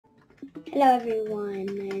Hello everyone,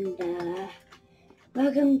 and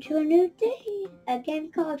welcome to a new day, a game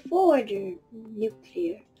called Forager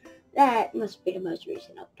Nuclear. That must be the most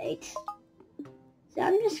recent update. So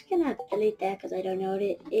I'm just gonna delete that because I don't know what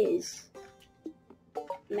it is.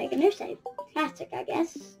 Make a new save. Classic, I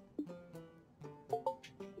guess.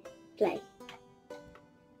 Play.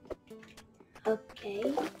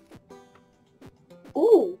 Okay.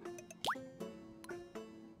 Ooh!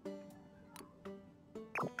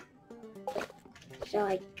 So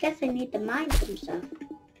I guess I need to mine some stuff.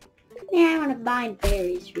 Yeah, I want to mine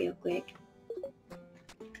berries real quick.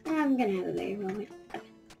 I'm gonna have a berry moment. Okay.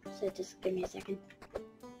 So just give me a second.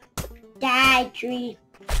 Die, tree!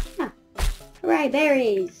 Oh. Hooray,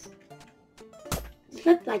 berries! These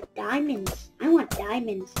look like diamonds. I want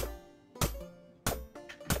diamonds.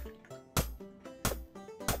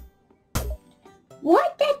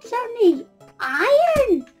 What? That's only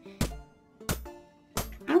iron!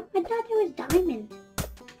 I thought it was diamond.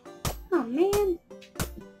 Oh man.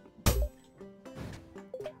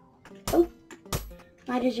 Oh.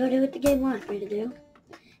 Might as well do what the game wants me to do.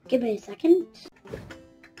 Give me a second.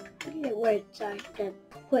 Get words are the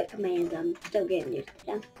quick commands. I'm still getting used to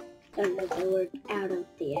them. Don't let the word out of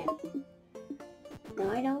the app.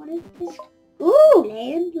 No, I don't want to just. Ooh!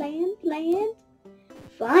 Land.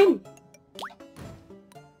 Fun!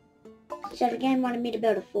 So the game wanted me to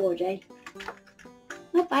build a forge, eh?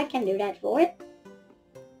 Nope, I can do that for it.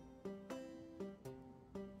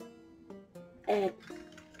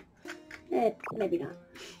 Maybe not.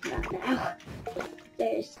 Not now.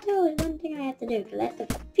 There's still one thing I have to do. Collect a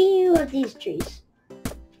few of these trees.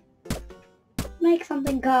 Make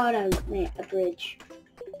something called a bridge.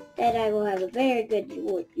 That I will have a very good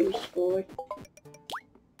use for.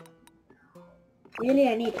 Really,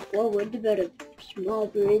 I need 4 wood to build a small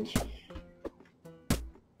bridge.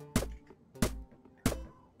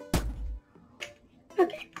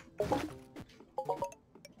 Okay.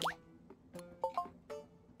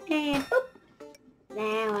 And boop.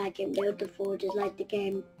 Now I can build the forges like the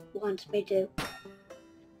game wants me to.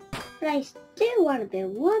 But I still want to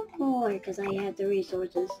build one more because I have the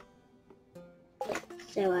resources.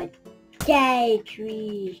 So I die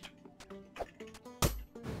tree.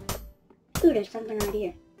 Ooh, there's something right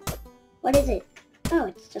here. What is it? Oh,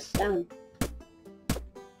 it's just stone.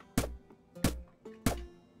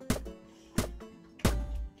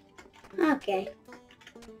 Okay.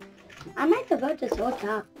 I might devote this whole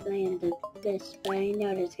top land to this, but I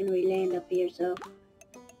know there's gonna be land up here, so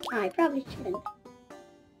I probably shouldn't.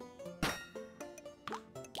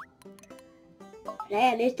 But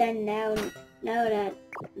at least I now know that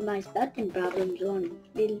my spelling problems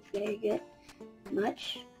won't be very good.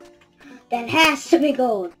 Much. That has to be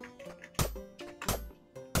gold.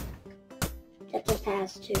 That just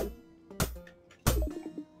has to.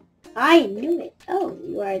 I knew it. Oh,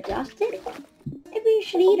 you are exhausted? Maybe you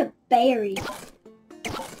should eat a berry.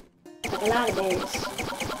 Like a lot of berries.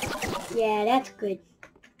 Yeah, that's good.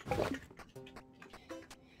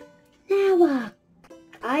 Now,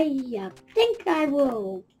 I think I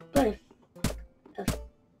will put a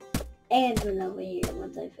anvil over here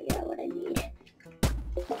once I figure out what I need.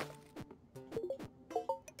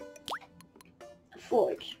 A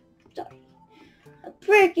forge. Sorry. A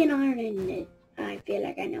freaking iron in it. I feel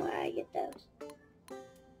like I know how I get those.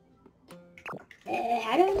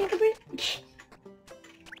 How do I make a brick?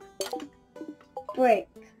 Brick.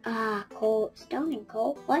 Coal. Stone and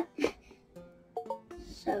coal? What?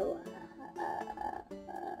 So,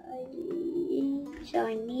 so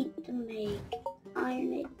I need to make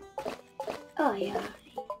iron. Oh, yeah.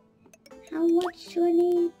 How much do I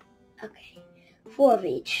need? Okay. 4 of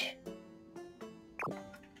each.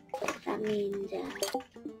 That means,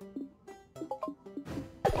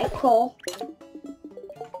 coal.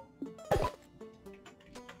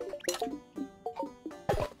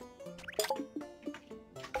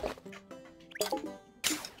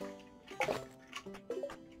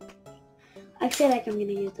 I feel like I'm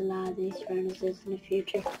gonna use a lot of these furnaces in the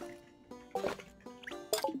future.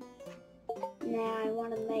 Now I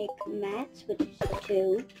want to make mats, which is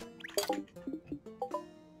 2.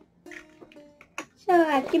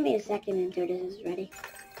 So give me a second until this is ready.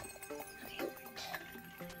 Okay,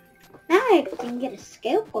 now I can get a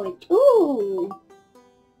skill point. Ooh!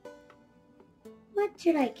 What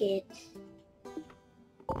should I get?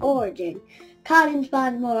 Origin. Cotton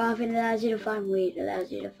spawns more often, allows you to find wheat,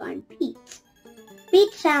 allows you to find peat.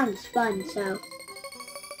 Peat sounds fun, so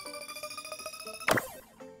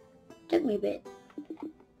took me a bit.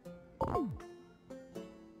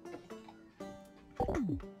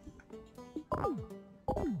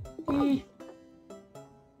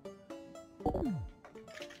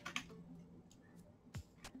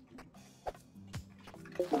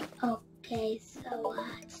 So,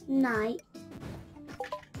 it's night.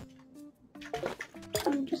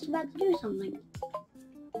 I'm just about to do something.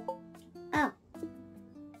 Oh.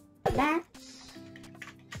 That's...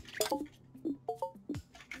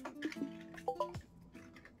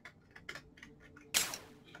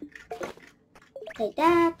 Take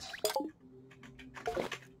that.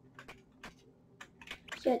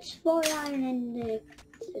 So it's 4 iron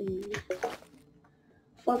and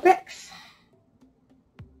 4 bricks.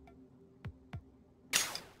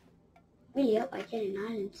 Really hope I get an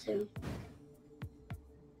island soon.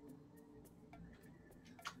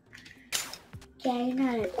 Okay,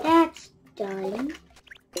 now that that's done,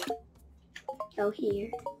 go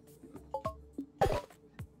here.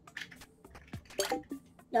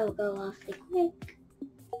 That'll go awfully quick.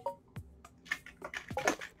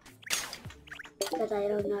 Because I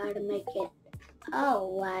don't know how to make it.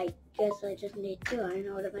 Oh, I guess I just need 2 iron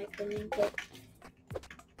ore to make an ingot.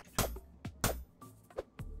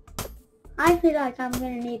 I feel like I'm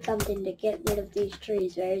gonna need something to get rid of these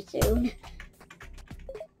trees very soon.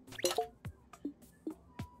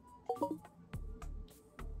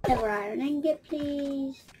 Another iron ingot,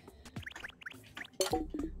 please.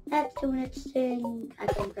 That's doing its thing. I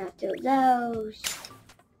can craft 2 of those.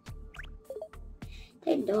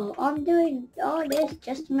 They know I'm doing all this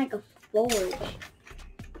just to make a forge.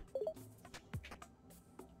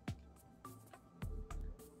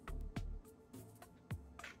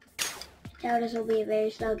 Now this will be a very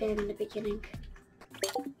slow game in the beginning.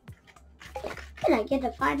 And I get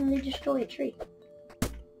to finally destroy a tree.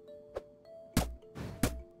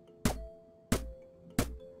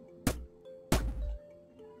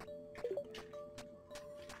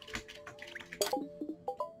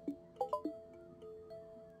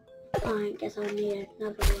 I guess I'll need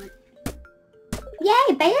another one.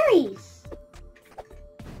 Yay, berries!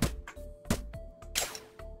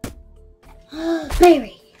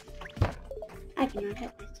 Berry! I cannot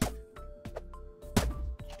help myself.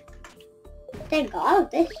 Thank all of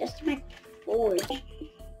this just to make a forge.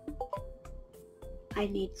 I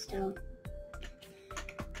need stone.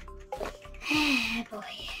 Boy.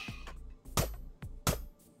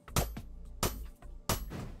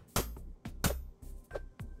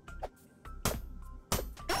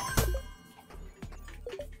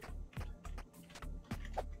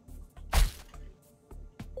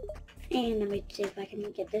 And let me see if I can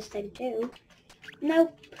get this thing too.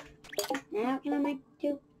 Nope. Now can I make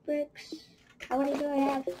 2 bricks? How many do I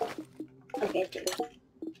have? Okay, 2.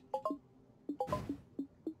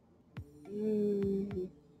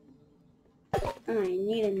 I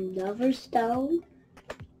need another stone.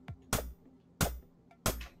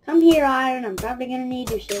 Come here, iron. I'm probably gonna need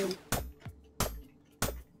you soon.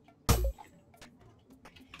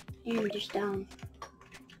 And your stone.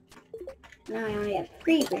 Now I only have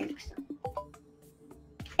 3 bricks.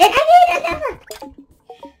 And I need another!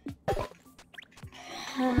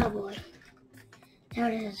 Oh boy. Now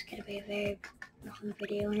this is gonna be a very long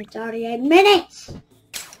video and it's already 8 minutes!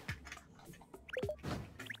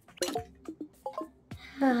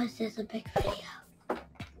 Oh, this is a big video.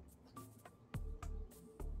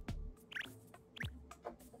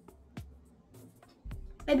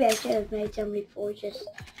 Maybe I should have made so many forges.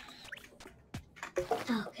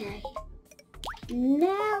 Okay.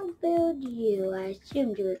 Now build you. I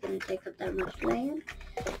assumed you were going to take up that much land,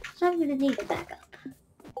 so I'm going to need to back up.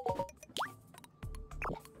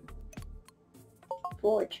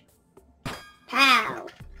 Forge. Pow!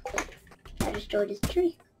 I destroyed his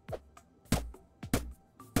tree.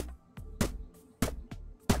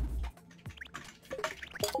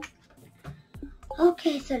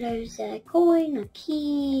 Okay, so there's a coin, a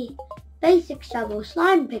key, basic shovel,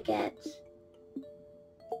 slime pickaxe,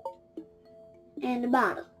 and a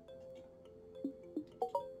bottle.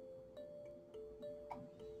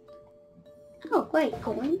 Oh, wait,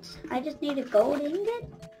 coins? I just need a gold ingot?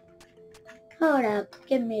 Hold up,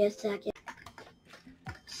 give me a second.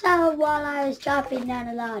 So, while I was chopping down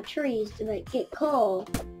a lot of trees to get coal,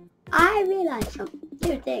 I realized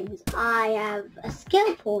two things. I have a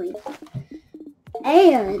skill point,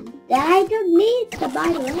 and I don't need to buy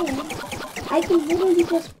land. I can literally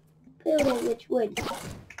just build it, which would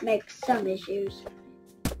make some issues.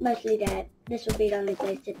 Mostly that this will be the only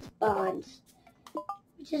place it spawns.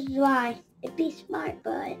 Which is why it'd be smart,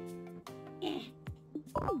 but eh.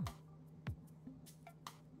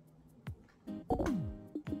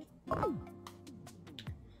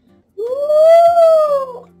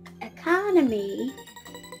 Woo! Economy.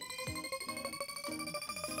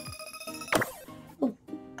 Ooh.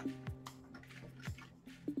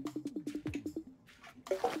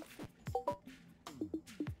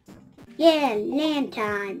 Yeah, land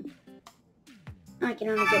time. I can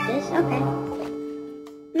only get this. Okay.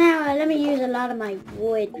 Now, let me use a lot of my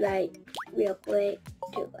wood real quick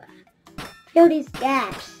to kill these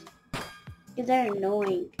gaps. Because they're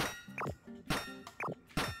annoying.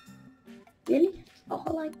 Really? That's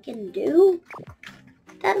all I can do?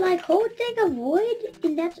 That like whole thing of wood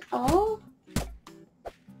and that's all?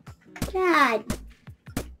 God.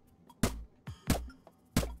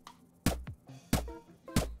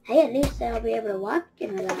 Hey, at least I'll be able to walk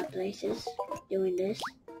in a lot of places doing this.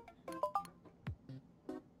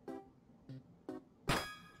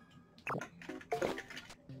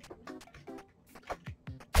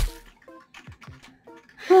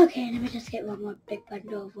 Okay, let me just get one more big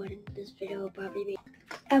bundle of wood and this video will probably be...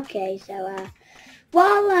 Okay, so,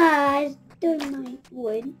 while I was doing my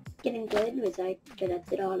wood, getting good, was I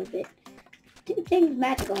collected all of it. Two things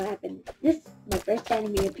magical happened. This, my first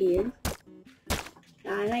enemy appeared.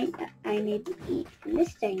 I need to eat, and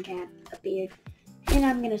this thing cat appeared. And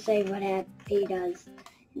I'm gonna say what he does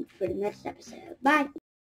for the next episode. Bye!